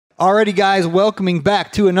Alrighty, guys, welcoming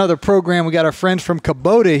back to another program. We got our friends from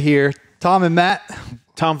Kubota here, Tom and Matt.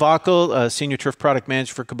 Tom Vachal, Senior Turf Product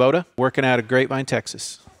Manager for Kubota, working out of Grapevine,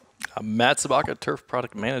 Texas. I'm Matt Sobotka, Turf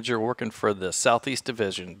Product Manager, working for the Southeast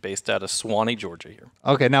Division, based out of Swanee, Georgia here.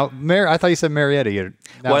 Okay, now, I thought you said Marietta.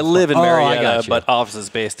 Well, I live in Marietta, but office is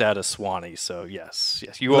based out of Swanee, so yes,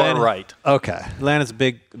 you are right. Okay. Atlanta's a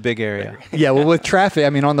big area. Yeah, well, with traffic, I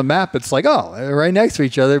mean, on the map, it's like, right next to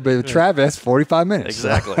each other, but with traffic, that's 45 minutes.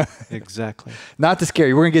 Exactly. So. Exactly. Not to scare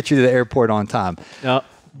you. We're going to get you to the airport on time. No.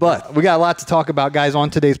 But we got a lot to talk about, guys, on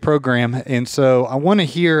today's program. And so I want to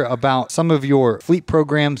hear about some of your fleet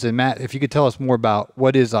programs. And Matt, if you could tell us more about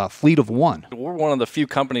what is a Fleet of One. We're one of the few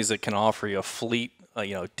companies that can offer you a fleet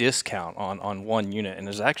discount on one unit. And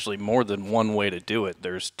there's actually more than one way to do it.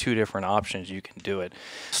 There's two different options you can do it.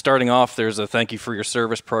 Starting off, there's a thank you for your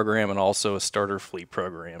service program and also a starter fleet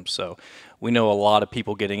program. So we know a lot of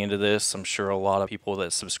people getting into this. I'm sure a lot of people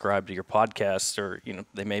that subscribe to your podcast are,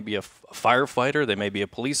 they may be a firefighter, they may be a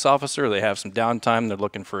police officer, they have some downtime, they're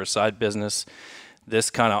looking for a side business. This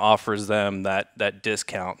kind of offers them that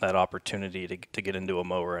discount, that opportunity to get into a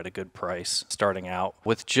mower at a good price, starting out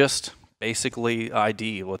with just basically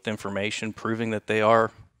ID, with information proving that they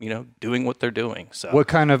are doing what they're doing. So what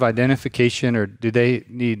kind of identification or do they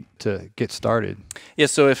need to get started? Yeah,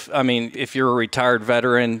 so if you're a retired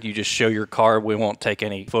veteran, you just show your card. We won't take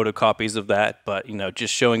any photocopies of that, but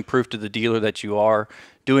just showing proof to the dealer that you are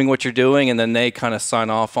doing what you're doing, and then they kind of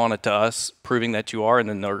sign off on it to us, proving that you are, and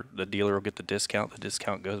then the dealer will get the discount. The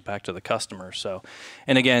discount goes back to the customer. So,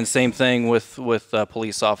 and again, same thing with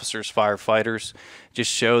police officers, firefighters.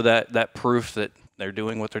 Just show that proof that they're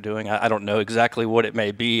doing what they're doing. I don't know exactly what it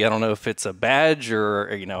may be. I don't know if it's a badge or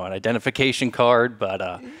an identification card,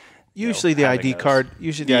 but usually the ID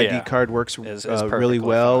card works really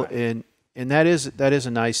well, fine. and that is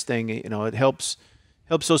a nice thing. It helps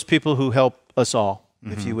those people who help us all,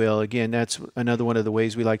 if you will. Again, that's another one of the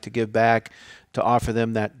ways we like to give back, to offer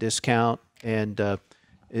them that discount. And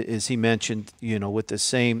as he mentioned, with the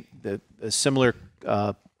similar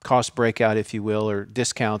cost breakout, if you will, or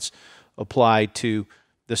discounts apply to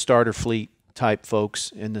the starter fleet type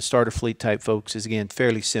folks. And the starter fleet type folks is, again,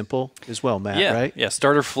 fairly simple as well, Matt, right? Yeah,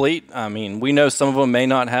 starter fleet. I mean, we know some of them may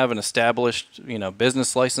not have an established,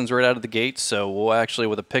 business license right out of the gate. So we'll actually,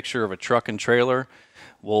 with a picture of a truck and trailer,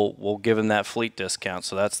 we'll give them that fleet discount.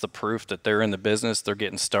 So that's the proof that they're in the business, they're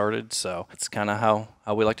getting started. So it's kind of how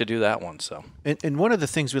we like to do that one. So and one of the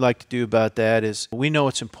things we like to do about that is, we know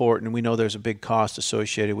it's important, and we know there's a big cost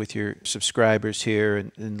associated with your subscribers here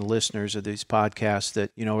and the listeners of these podcasts,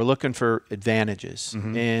 that we're looking for advantages.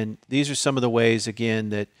 And these are some of the ways, again,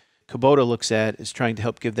 that Kubota looks at, is trying to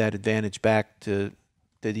help give that advantage back to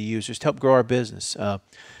the users to help grow our business.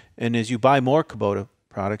 And as you buy more Kubota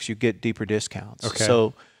products, you get deeper discounts. Okay.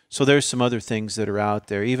 So there's some other things that are out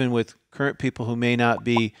there, even with current people who may not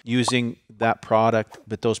be using that product,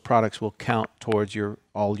 but those products will count towards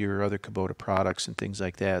all your other Kubota products and things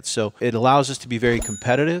like that. So it allows us to be very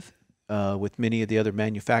competitive with many of the other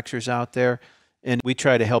manufacturers out there, and we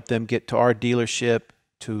try to help them get to our dealership,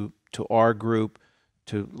 to our group,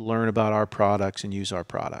 to learn about our products and use our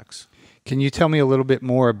products. Can you tell me a little bit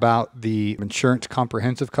more about the insurance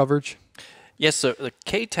comprehensive coverage? Yes, so the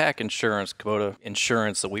K-TAC insurance, Kubota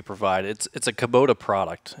insurance that we provide, it's a Kubota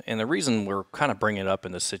product. And the reason we're kind of bringing it up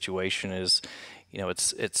in this situation is,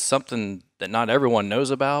 it's something that not everyone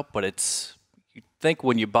knows about, but you think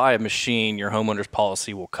when you buy a machine, your homeowner's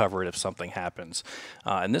policy will cover it if something happens.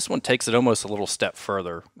 And this one takes it almost a little step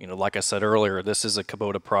further. Like I said earlier, this is a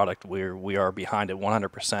Kubota product where we are behind it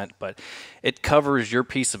 100%, but it covers your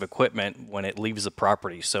piece of equipment when it leaves the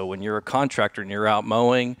property. So when you're a contractor and you're out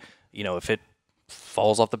mowing, if it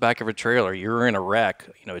falls off the back of a trailer, you're in a wreck,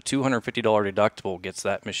 a $250 deductible gets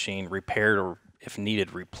that machine repaired or, if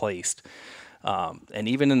needed, replaced. And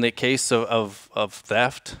even in the case of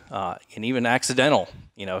theft and even accidental,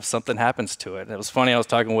 if something happens to it. It was funny, I was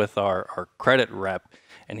talking with our credit rep,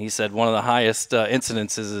 and he said one of the highest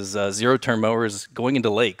incidences is zero-turn mowers going into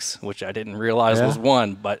lakes, which I didn't realize was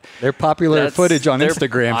one. But they're popular footage on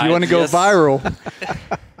Instagram. If you want to go viral,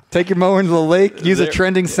 take your mower into the lake, use a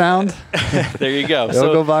trending sound. There you go.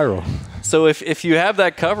 It'll go viral. So if you have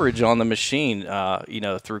that coverage on the machine,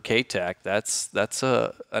 through K-TAC, that's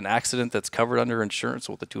an accident that's covered under insurance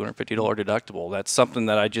with a $250 deductible. That's something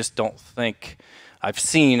that I just don't think I've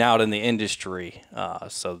seen out in the industry.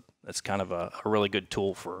 So that's kind of a really good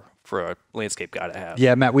tool for a landscape guy to have.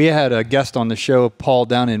 Yeah, Matt, we had a guest on the show, Paul,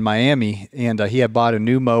 down in Miami, and he had bought a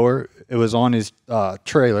new mower. It was on his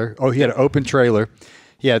trailer. Oh, he had an open trailer.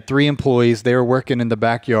 He had 3 employees. They were working in the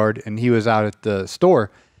backyard, and he was out at the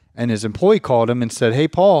store. and his employee called him and said, "Hey,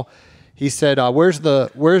 Paul," he said, "where's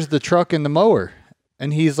the truck and the mower?"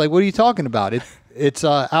 And he's like, "What are you talking about? It's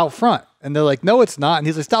out front." And they're like, "No, it's not." And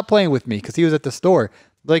he's like, "Stop playing with me," because he was at the store.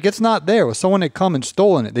 Like, it's not there. Well, someone had come and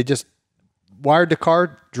stolen it. They just wired the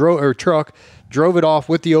car, drove it off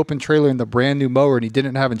with the open trailer and the brand new mower, and he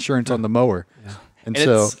didn't have insurance on the mower. Yeah. And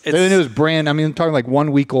so it was brand. I mean, I'm talking like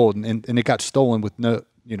 1 week old, and it got stolen with no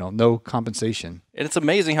compensation. And it's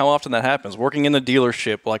amazing how often that happens. Working in the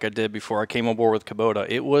dealership like I did before I came on board with Kubota,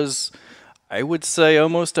 it was, I would say,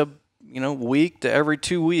 almost a week to every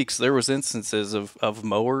 2 weeks, there was instances of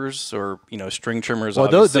mowers or the trimmers.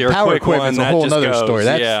 Well, the power equipment's a whole other story.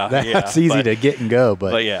 That's easy to get and go,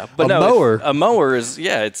 but a mower is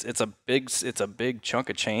it's a big chunk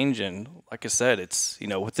of change. And like I said, it's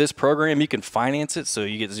with this program you can finance it, so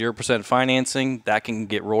you get 0% financing that can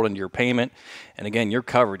get rolled into your payment. And again, you're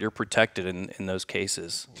covered, you're protected in those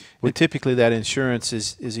cases. And typically that insurance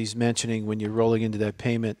is he's mentioning when you're rolling into that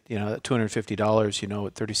payment, that $250,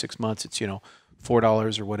 at 36 months, it's,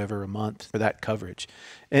 $4 or whatever a month for that coverage.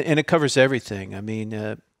 And it covers everything. I mean,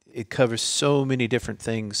 it covers so many different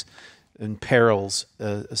things and perils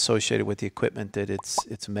associated with the equipment that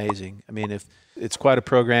it's amazing. I mean, if it's quite a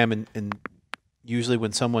program, and usually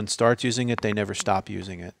when someone starts using it, they never stop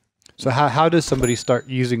using it. So how does somebody start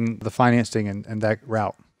using the financing and that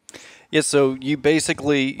route? Yeah, so you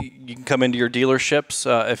can come into your dealerships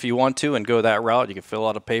if you want to and go that route. You can fill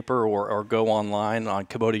out a paper or go online on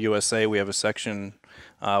Kubota USA. We have a section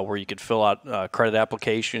where you could fill out a credit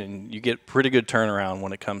application, and you get pretty good turnaround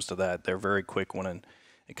when it comes to that. They're very quick when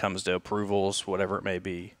it comes to approvals, whatever it may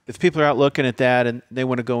be. If people are out looking at that and they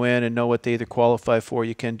want to go in and know what they either qualify for,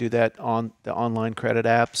 you can do that on the online credit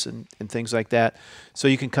apps and things like that. So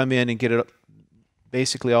you can come in and get it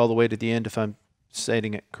basically all the way to the end, if I'm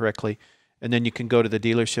stating it correctly, and then you can go to the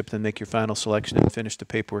dealership and make your final selection and finish the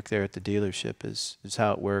paperwork there at the dealership is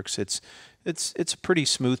how it works. It's a pretty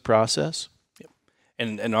smooth process. Yep.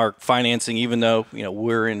 And our financing, even though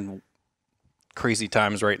we're in crazy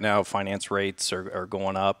times right now, finance rates are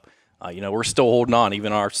going up. We're still holding on.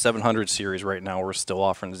 Even our 700 series right now, we're still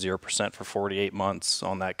offering 0% for 48 months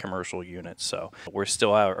on that commercial unit. So we're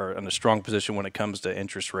still in a strong position when it comes to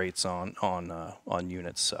interest rates on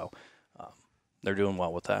units. So they're doing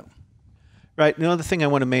well with that. Right. The other thing I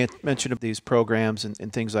want to mention of these programs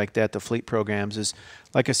and things like that, the fleet programs, is,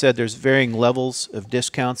 like I said, there's varying levels of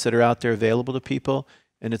discounts that are out there available to people.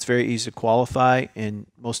 And it's very easy to qualify. And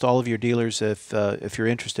most all of your dealers, if you're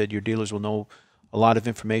interested, your dealers will know a lot of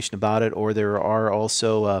information about it. Or there are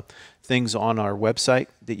also things on our website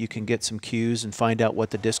that you can get some cues and find out what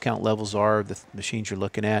the discount levels are of the machines you're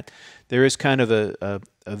looking at. There is kind of a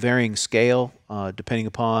varying scale depending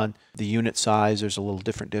upon the unit size. There's a little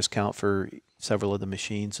different discount for several of the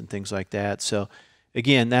machines and things like that. So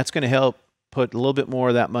again, that's going to help put a little bit more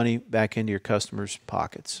of that money back into your customers'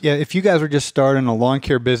 pockets. Yeah, if you guys were just starting a lawn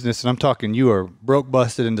care business, and I'm talking you are broke,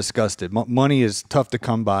 busted, and disgusted, money is tough to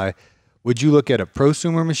come by, would you look at a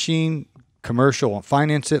prosumer machine, commercial, and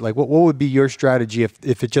finance it? Like, what would be your strategy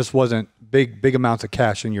if it just wasn't big amounts of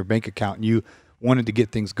cash in your bank account and you wanted to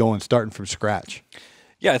get things going, starting from scratch?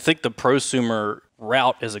 Yeah, I think the prosumer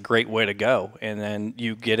route is a great way to go. And then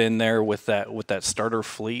you get in there with that starter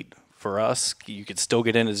fleet. For us, you could still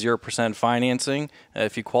get into 0% financing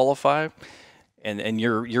if you qualify, and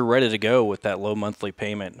you're ready to go with that low monthly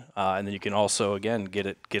payment. And then you can also again get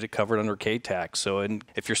it covered under K-Tax. So, and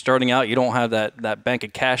if you're starting out, you don't have that bank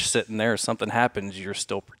of cash sitting there. If something happens, you're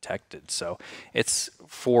still protected. So it's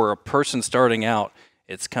for a person starting out,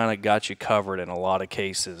 it's kind of got you covered in a lot of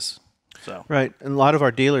cases. So right, and a lot of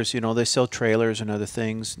our dealers, they sell trailers and other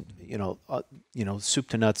things. Soup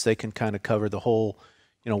to nuts, they can kind of cover the whole.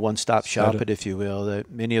 One-stop shop it, if you will.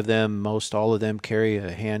 Many of them, most all of them carry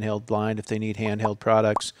a handheld blind if they need handheld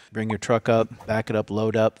products. Bring your truck up, back it up,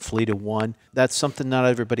 load up, fleet of one. That's something not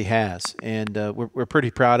everybody has, and we're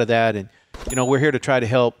pretty proud of that. And we're here to try to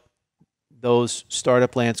help those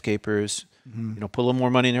startup landscapers, put a little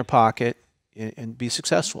more money in their pocket and be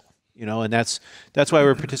successful. And that's why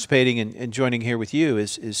we're participating and joining here with you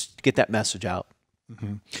is to get that message out.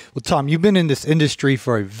 Mm-hmm. Well, Tom, you've been in this industry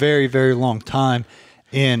for a very, very long time.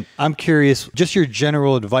 And I'm curious, just your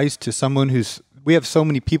general advice to someone we have so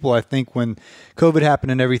many people, I think, when COVID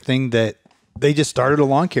happened and everything, that they just started a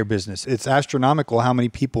lawn care business. It's astronomical how many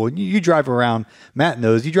people, you drive around, Matt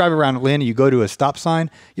knows, you drive around Atlanta, you go to a stop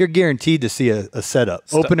sign, you're guaranteed to see a setup.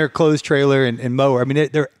 Opener, closed trailer, and mower. I mean,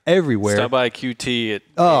 they're everywhere. Stop by QT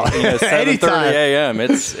at 7:30 a.m.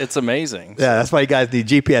 It's amazing. Yeah, that's why you guys need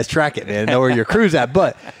GPS track it, man, know where your crew's at.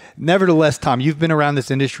 But Nevertheless, Tom, you've been around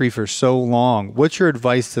this industry for so long. What's your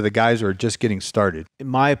advice to the guys who are just getting started? In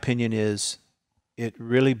my opinion is it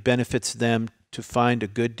really benefits them to find a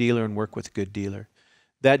good dealer and work with a good dealer.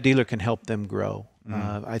 That dealer can help them grow.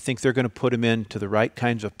 I think they're going to put them into the right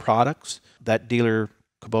kinds of products. That dealer,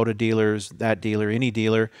 Kubota dealers, that dealer, any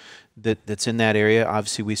dealer that's in that area,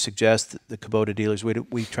 obviously we suggest that the Kubota dealers,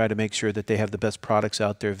 we try to make sure that they have the best products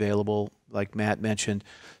out there available, like Matt mentioned,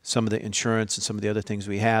 some of the insurance and some of the other things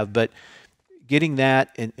we have. But getting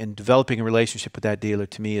that and developing a relationship with that dealer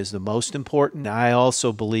to me is the most important. I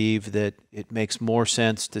also believe that it makes more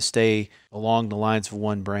sense to stay along the lines of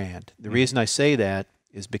one brand. The reason I say that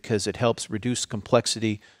is because it helps reduce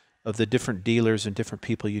complexity of the different dealers and different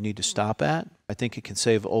people you need to stop at. I think it can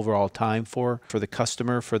save overall time for the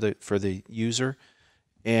customer, for the user.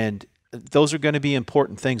 And those are going to be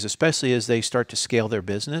important things, especially as they start to scale their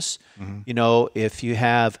business. You know, if you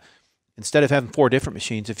have, instead of having 4 different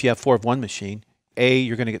machines, if you have 4 of one machine,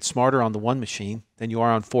 you're going to get smarter on the one machine than you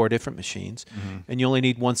are on 4 different machines. And you only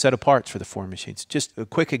need 1 set of parts for the 4 machines. Just a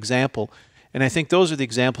quick example. And I think those are the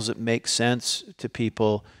examples that make sense to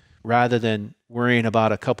people rather than worrying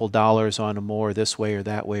about a couple dollars on a more this way or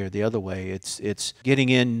that way or the other way. It's getting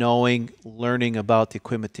in, knowing, learning about the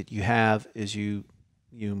equipment that you have as you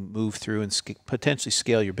move through and potentially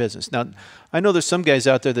scale your business. Now, I know there's some guys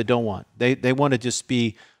out there that don't want. They want to just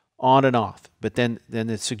be on and off. But then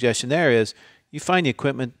the suggestion there is you find the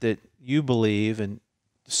equipment that you believe and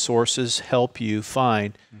sources help you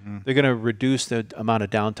find. They're going to reduce the amount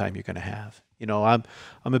of downtime you're going to have. You know, I'm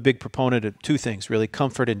a big proponent of 2 things, really: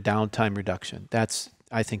 comfort and downtime reduction.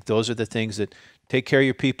 I think those are the things that take care of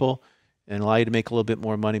your people and allow you to make a little bit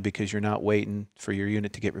more money because you're not waiting for your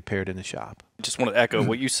unit to get repaired in the shop. I just want to echo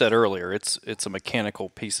what you said earlier. It's a mechanical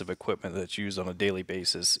piece of equipment that's used on a daily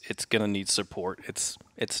basis. It's going to need support.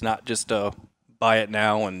 It's not just a buy it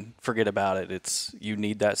now and forget about it. You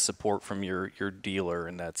need that support from your dealer,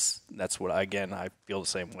 and that's what I feel the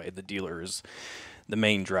same way. The dealer is the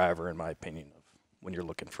main driver, in my opinion, of when you're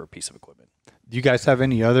looking for a piece of equipment. Do you guys have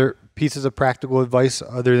any other pieces of practical advice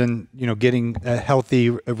other than, you know, getting a healthy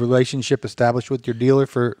relationship established with your dealer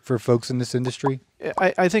for folks in this industry?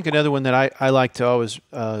 I think another one that I like to always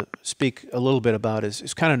speak a little bit about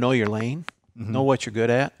is kind of know your lane, know what you're good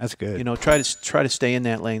at. That's good. You know, try to stay in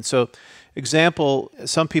that lane. So, example,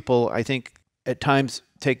 some people I think at times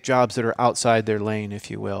take jobs that are outside their lane, if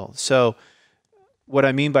you will. So, what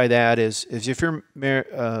I mean by that is if you're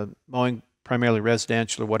mowing primarily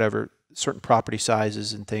residential or whatever, certain property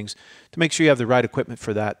sizes and things, to make sure you have the right equipment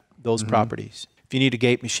for those properties. If you need a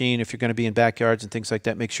gate machine, if you're going to be in backyards and things like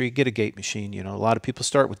that, make sure you get a gate machine. You know, a lot of people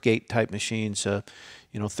start with gate type machines,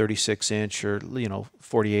 36-inch or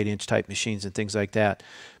 48-inch type machines and things like that.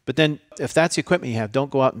 But then if that's the equipment you have,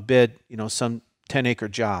 don't go out and bid some 10-acre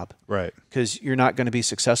job, right? Because you're not going to be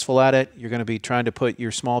successful at it. You're going to be trying to put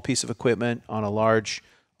your small piece of equipment on a large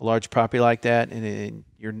property like that, and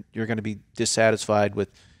you're going to be dissatisfied with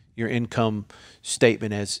your income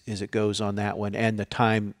statement as it goes on that one and the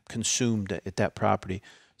time consumed at that property.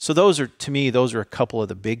 So to me, those are a couple of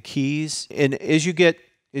the big keys. And as you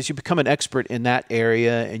become an expert in that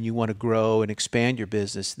area and you want to grow and expand your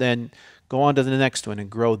business, then go on to the next one and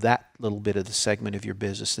grow that little bit of the segment of your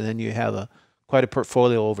business. And then you have quite a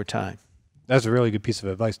portfolio over time. That's a really good piece of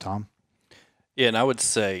advice, Tom. Yeah, and I would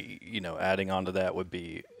say, adding on to that would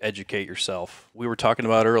be educate yourself. We were talking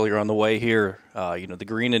about earlier on the way here, the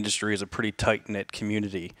green industry is a pretty tight-knit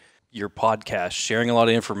community. Your podcast, sharing a lot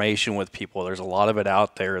of information with people, there's a lot of it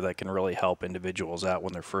out there that can really help individuals out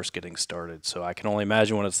when they're first getting started. So I can only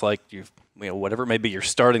imagine what it's like, whatever it may be, you're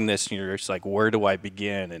starting this and you're just like, where do I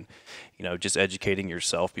begin? And, just educating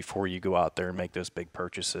yourself before you go out there and make those big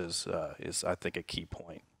purchases is, I think, a key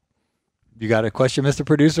point. You got a question, Mr.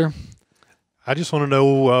 Producer? I just want to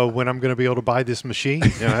know when I'm going to be able to buy this machine.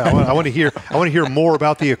 I want to hear more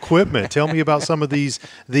about the equipment. Tell me about some of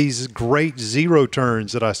these great zero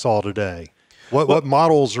turns that I saw today. What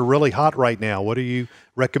models are really hot right now? What do you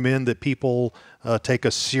recommend that people take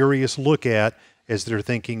a serious look at as they're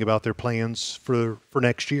thinking about their plans for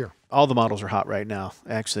next year? All the models are hot right now,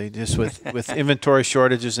 actually, just with inventory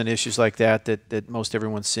shortages and issues like that most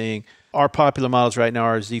everyone's seeing. Our popular models right now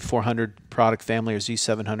are Z400 product family, or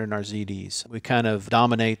Z700, and our ZDs. We kind of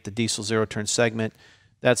dominate the diesel zero-turn segment.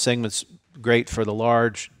 That segment's great for the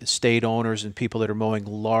large estate owners and people that are mowing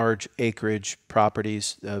large acreage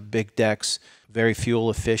properties, big decks, very fuel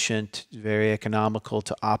efficient, very economical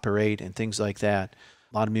to operate, and things like that.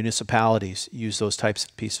 A lot of municipalities use those types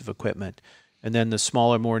of pieces of equipment. And then the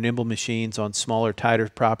smaller, more nimble machines on smaller, tighter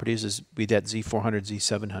properties is be that Z400,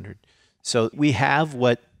 Z700. So we have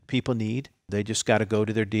what people need. They just got to go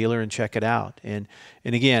to their dealer and check it out. And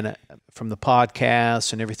again, from the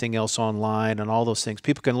podcasts and everything else online and all those things,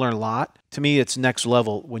 people can learn a lot. To me, it's next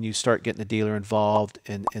level when you start getting the dealer involved,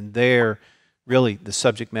 and they're really the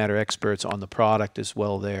subject matter experts on the product as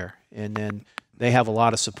well there. And then they have a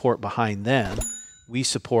lot of support behind them. We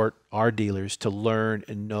support our dealers to learn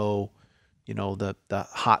and know, the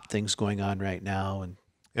hot things going on right now.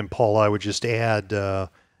 And Paul, I would just add,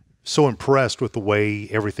 so impressed with the way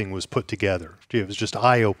everything was put together. It was just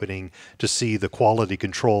eye-opening to see the quality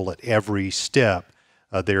control at every step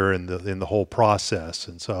there in the whole process.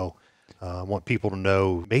 And so I want people to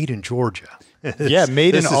know, made in Georgia. Yeah,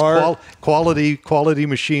 made in our quality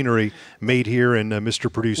machinery made here in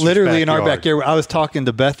Mr. Producer's literally backyard. in our backyard. I was talking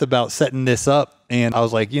to Beth about setting this up, and I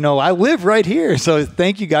was like, I live right here. So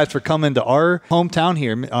thank you guys for coming to our hometown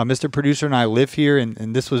here. Mr. Producer and I live here,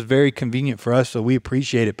 and this was very convenient for us, so we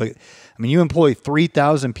appreciate it. But I mean, you employ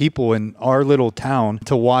 3,000 people in our little town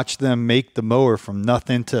to watch them make the mower from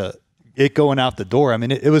nothing to it going out the door. I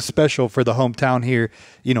mean, it was special for the hometown here,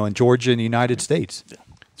 in Georgia and the United States.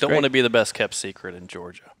 Don't want to be the best kept secret in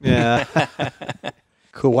Georgia. Yeah.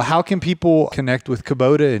 Cool. Well, how can people connect with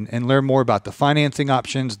Kubota and learn more about the financing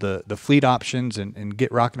options, the fleet options, and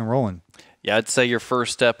get rocking and rolling? Yeah, I'd say your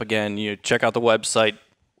first step, again, you check out the website.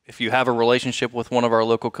 If you have a relationship with one of our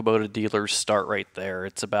local Kubota dealers, start right there.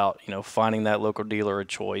 It's about, finding that local dealer of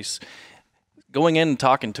choice, going in and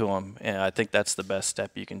talking to them. And I think that's the best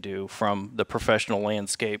step you can do from the professional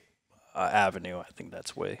landscape avenue. I think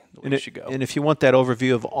that's the way you should go. And if you want that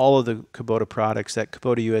overview of all of the Kubota products, that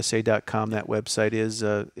KubotaUSA.com, that website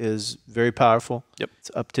is very powerful. Yep.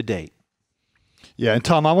 It's up to date. Yeah, and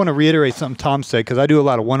Tom, I want to reiterate something Tom said, because I do a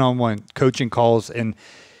lot of one-on-one coaching calls, and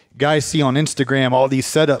guys see on Instagram all these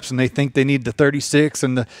setups, and they think they need the 36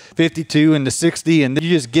 and the 52 and the 60, and you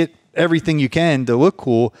just get everything you can to look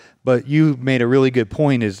cool. But you made a really good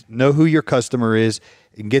point, is know who your customer is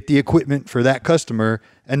and get the equipment for that customer,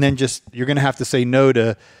 and then you're going to have to say no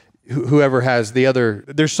to whoever has the other.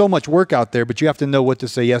 There's so much work out there, but you have to know what to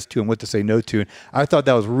say yes to and what to say no to. And I thought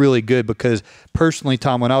that was really good, because personally,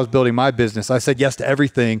 Tom, when I was building my business, I said yes to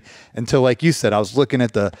everything until, like you said, I was looking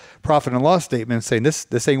at the profit and loss statement and saying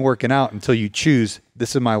this ain't working out until you choose,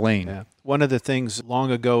 this is my lane. Yeah. One of the things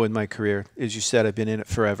long ago in my career, as you said, I've been in it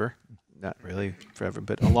forever, not really forever,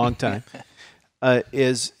 but a long time,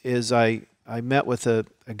 is I met with a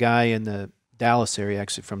guy in the Dallas area,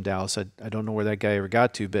 actually from Dallas. I don't know where that guy ever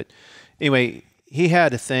got to, but anyway, he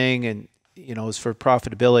had a thing, and it was for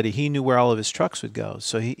profitability. He knew where all of his trucks would go,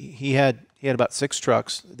 so he had about 6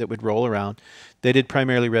 trucks that would roll around. They did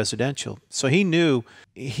primarily residential, so he knew,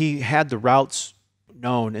 he had the routes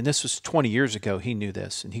known, and this was 20 years ago. He knew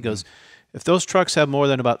this, and he goes, if those trucks have more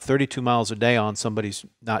than about 32 miles a day on, somebody's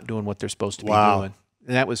not doing what they're supposed to be doing.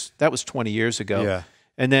 And that was 20 years ago. Yeah.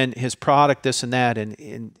 And then his product, this and that,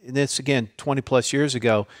 and this again 20 plus years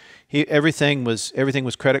ago, everything was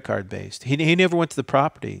credit card based. He never went to the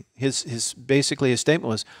property. His basically his statement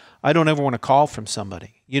was, I don't ever want to call from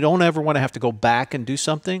somebody. You don't ever want to have to go back and do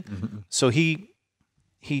something. Mm-hmm. So he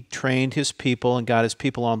trained his people and got his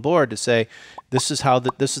people on board to say, this is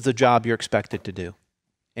the job you're expected to do,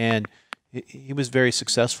 and he was very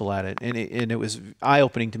successful at it, and it was eye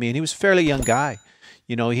opening to me. And he was a fairly young guy.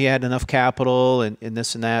 He had enough capital and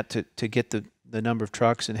this and that to get the number of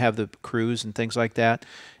trucks and have the crews and things like that.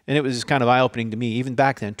 And it was kind of eye-opening to me. Even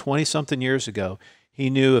back then, 20-something years ago, he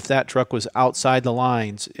knew if that truck was outside the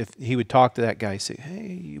lines, if he would talk to that guy, say,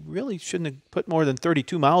 hey, you really shouldn't have put more than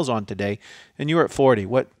 32 miles on today, and you were at 40.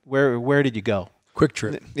 Where did you go? Quick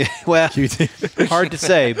Trip. Well, hard to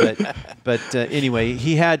say, but anyway,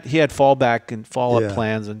 he had fallback and follow-up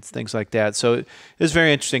plans and things like that. So it was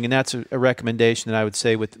very interesting, and that's a recommendation that I would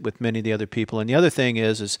say with many of the other people. And the other thing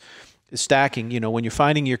is stacking. When you're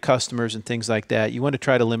finding your customers and things like that, you want to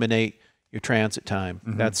try to eliminate your transit time.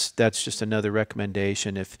 Mm-hmm. That's just another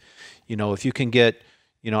recommendation. If you can get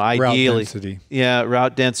ideally route density. Yeah,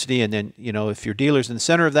 route density, and then if your dealer's in the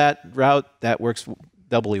center of that route, that works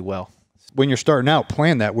doubly well. When you're starting out,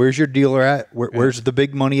 plan that. Where's your dealer at? Where's the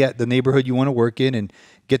big money at? The neighborhood you want to work in, and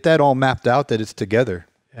get that all mapped out, that it's together.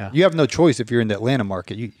 Yeah. You have no choice if you're in the Atlanta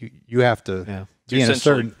market. You have to be in a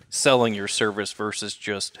certain selling your service versus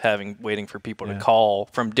just waiting for people to call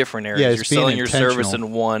from different areas. Yeah, you're selling your service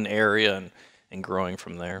in one area and growing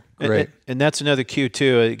from there. Right. And that's another cue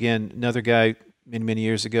too. Again, another guy many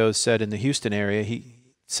years ago said in the Houston area,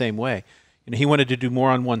 same way. He wanted to do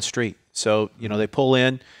more on one street. So they pull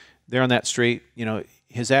in. They're on that street.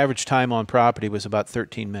 His average time on property was about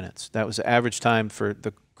 13 minutes. That was the average time for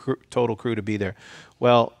the total crew to be there.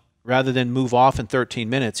 Well, rather than move off in 13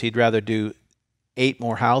 minutes, he'd rather do 8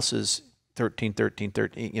 more houses 13, 13,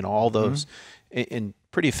 13, you know, all those, and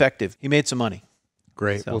pretty effective. He made some money.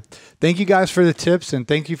 Great. So. Well, thank you guys for the tips, and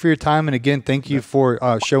thank you for your time. And again, thank you for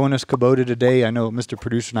showing us Kubota today. I know Mr.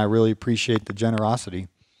 Producer and I really appreciate the generosity.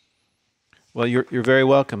 Well, you're very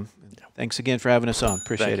welcome. Thanks again for having us on.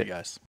 Appreciate it. Thank you, guys.